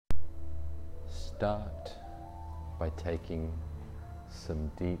Start by taking some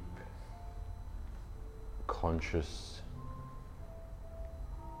deep, conscious,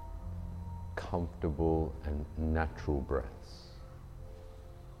 comfortable and natural breaths.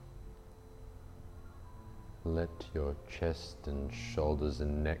 Let your chest and shoulders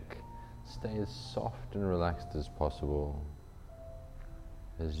and neck stay as soft and relaxed as possible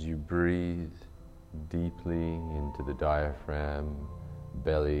as you breathe deeply into the diaphragm,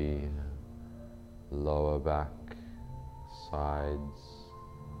 belly, lower back, sides,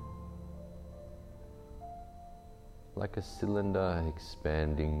 like a cylinder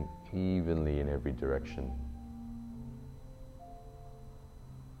expanding evenly in every direction.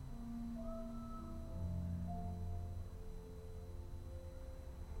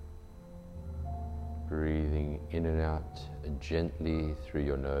 Breathing in and out gently through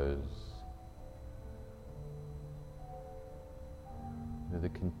your nose, with a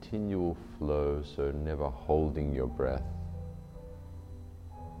continual flow, so never holding your breath.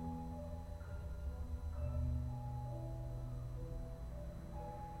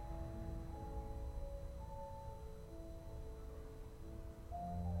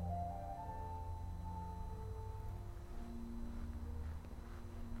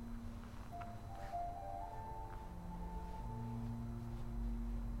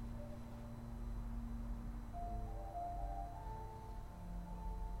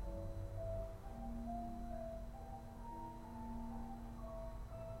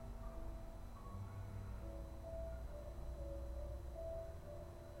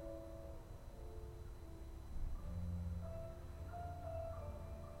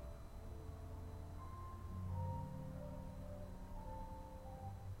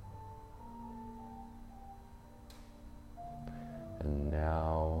 And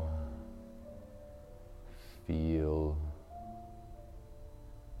now feel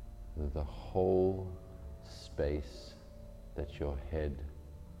the whole space that your head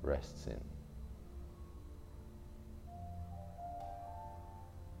rests in.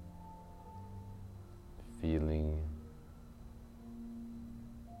 Feeling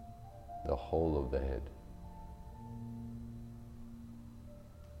the whole of the head.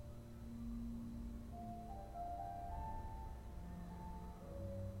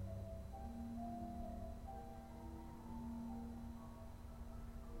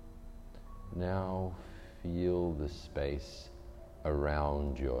 Now feel the space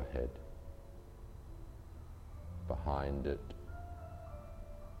around your head, behind it,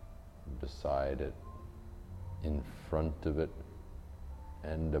 beside it, in front of it,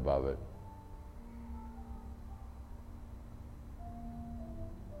 and above it.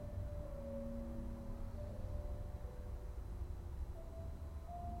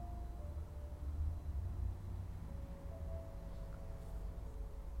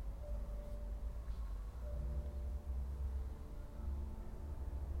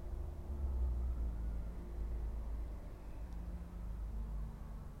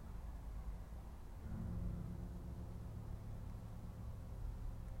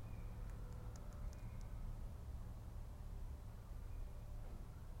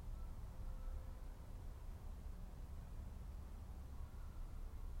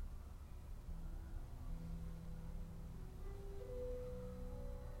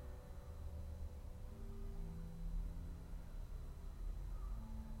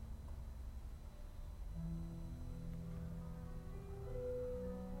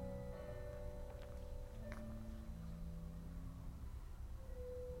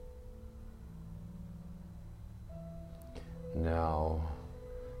 Now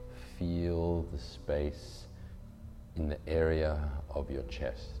feel the space in the area of your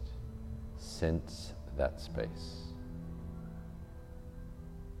chest. Sense that space.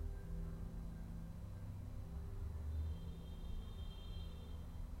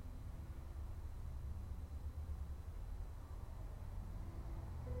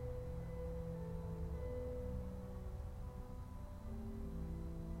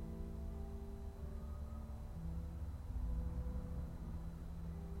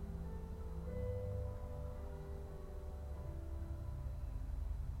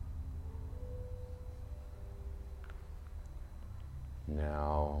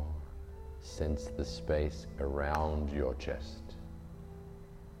 Now sense the space around your chest,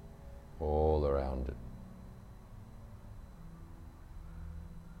 all around it.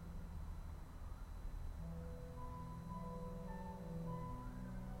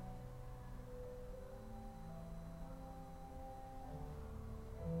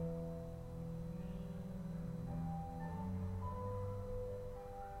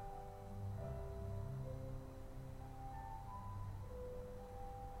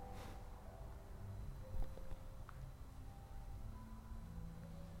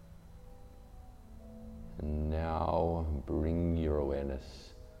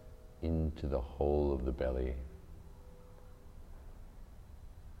 into the whole of the belly.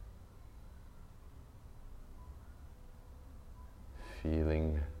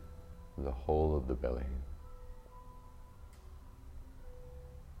 Feeling the whole of the belly.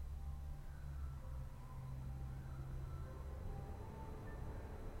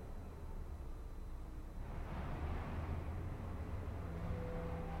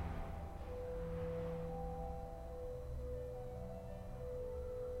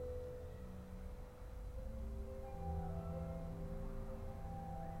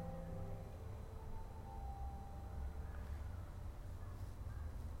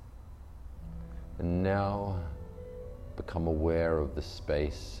 And now become aware of the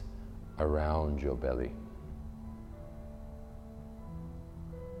space around your belly.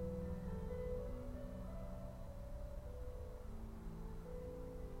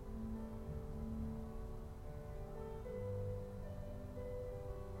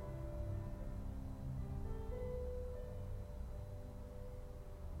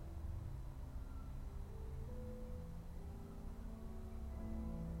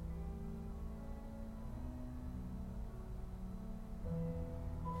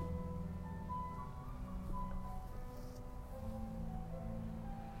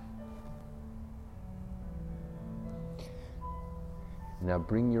 Now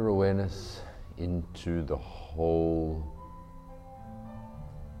bring your awareness into the whole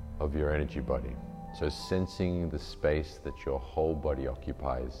of your energy body. So sensing the space that your whole body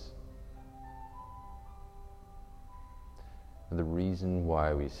occupies. And the reason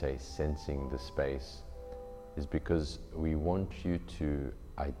why we say sensing the space is because we want you to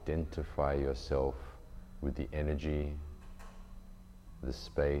identify yourself with the energy, the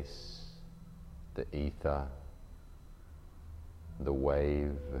space, the ether, the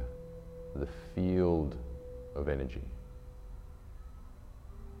wave, the field of energy.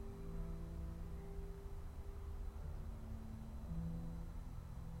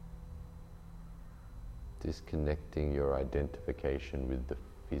 Disconnecting your identification with the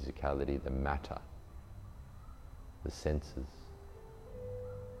physicality, the matter, the senses,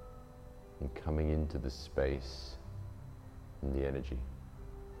 and coming into the space and the energy.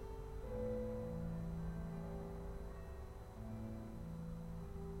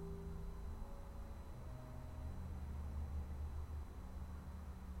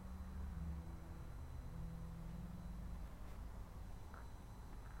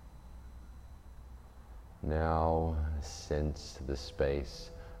 Now sense the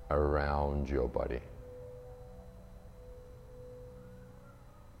space around your body.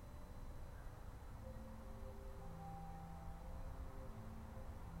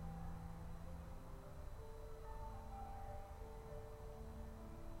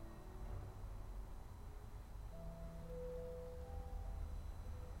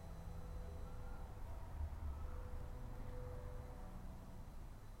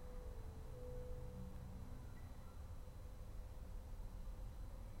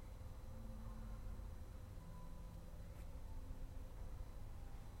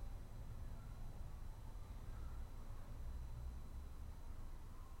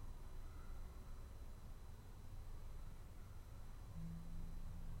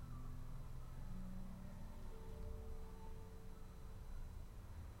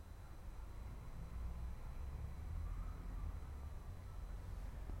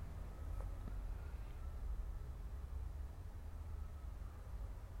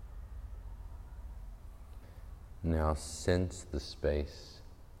 Now sense the space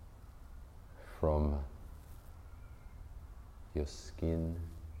from your skin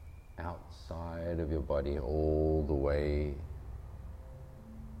outside of your body all the way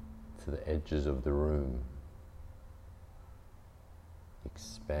to the edges of the room,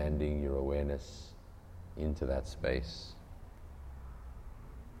 expanding your awareness into that space.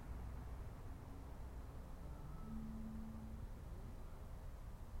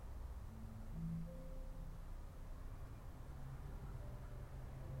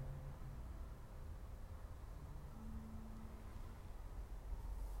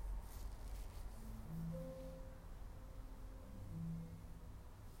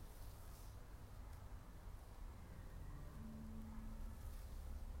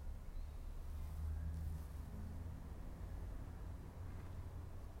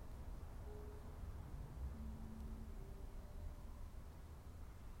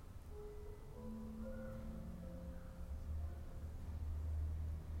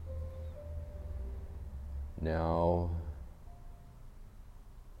 Now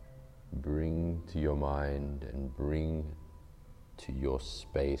bring to your mind and bring to your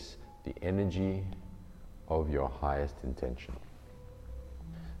space the energy of your highest intention.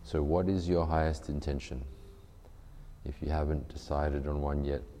 So what is your highest intention? If you haven't decided on one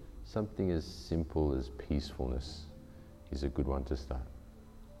yet, something as simple as peacefulness is a good one to start.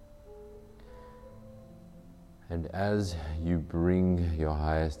 And as you bring your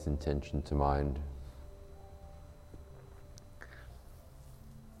highest intention to mind,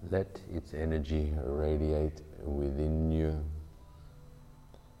 let its energy radiate within you.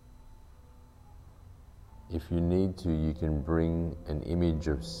 If you need to, you can bring an image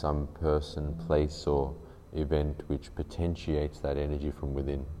of some person, place, or event which potentiates that energy from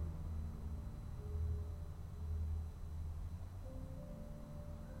within.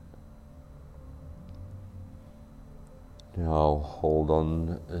 Now hold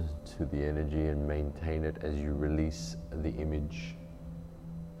on to the energy and maintain it as you release the image.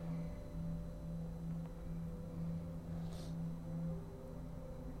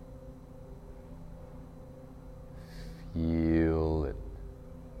 Feel it.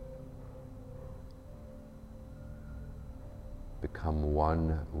 Become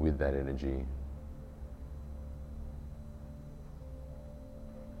one with that energy.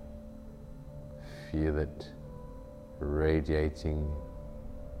 Feel it radiating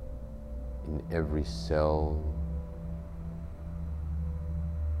in every cell,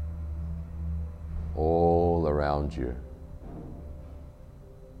 all around you.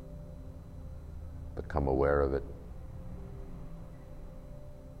 Become aware of it.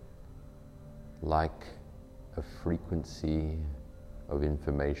 Like a frequency of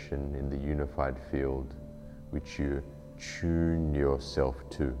information in the unified field which you tune yourself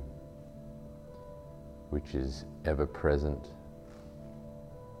to, which is ever present,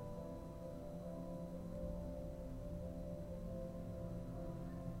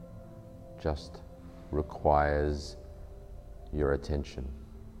 just requires your attention.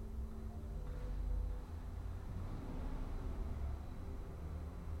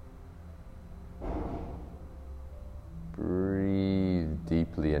 Breathe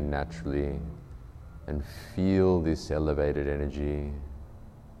deeply and naturally and feel this elevated energy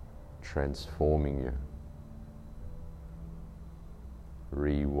transforming you,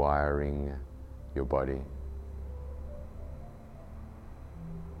 rewiring your body.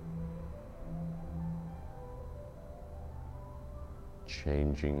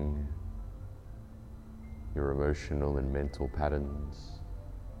 Changing your emotional and mental patterns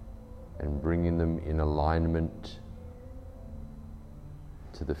and bringing them in alignment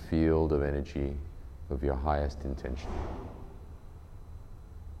to the field of energy of your highest intention.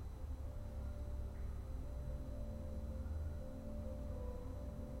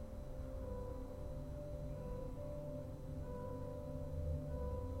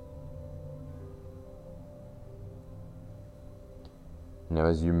 Now,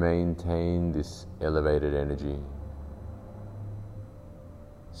 as you maintain this elevated energy,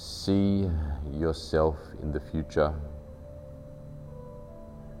 see yourself in the future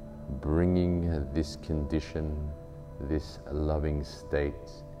bringing this condition, this loving state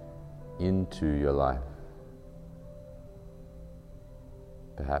into your life.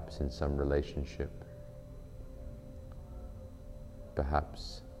 Perhaps in some relationship,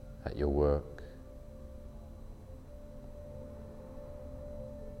 perhaps at your work,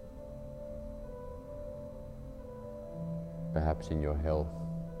 perhaps in your health.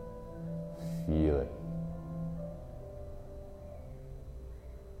 Feel it.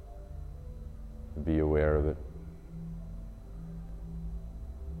 Be aware of it.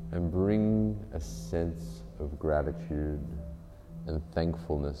 And bring a sense of gratitude and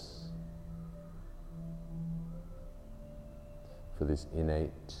thankfulness for this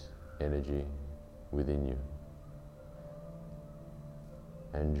innate energy within you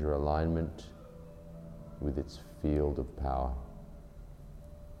and your alignment with its field of power.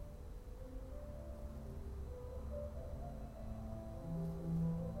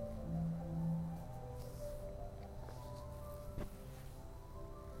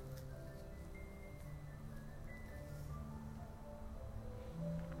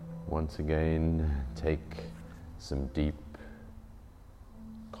 Once again, take some deep,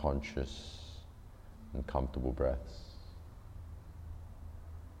 conscious and comfortable breaths.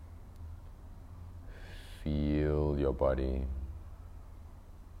 Feel your body.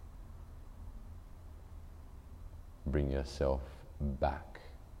 Bring yourself back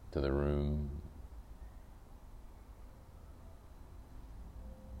to the room.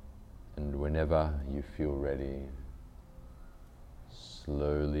 And whenever you feel ready,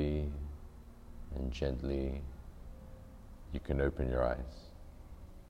 slowly and gently, you can open your eyes.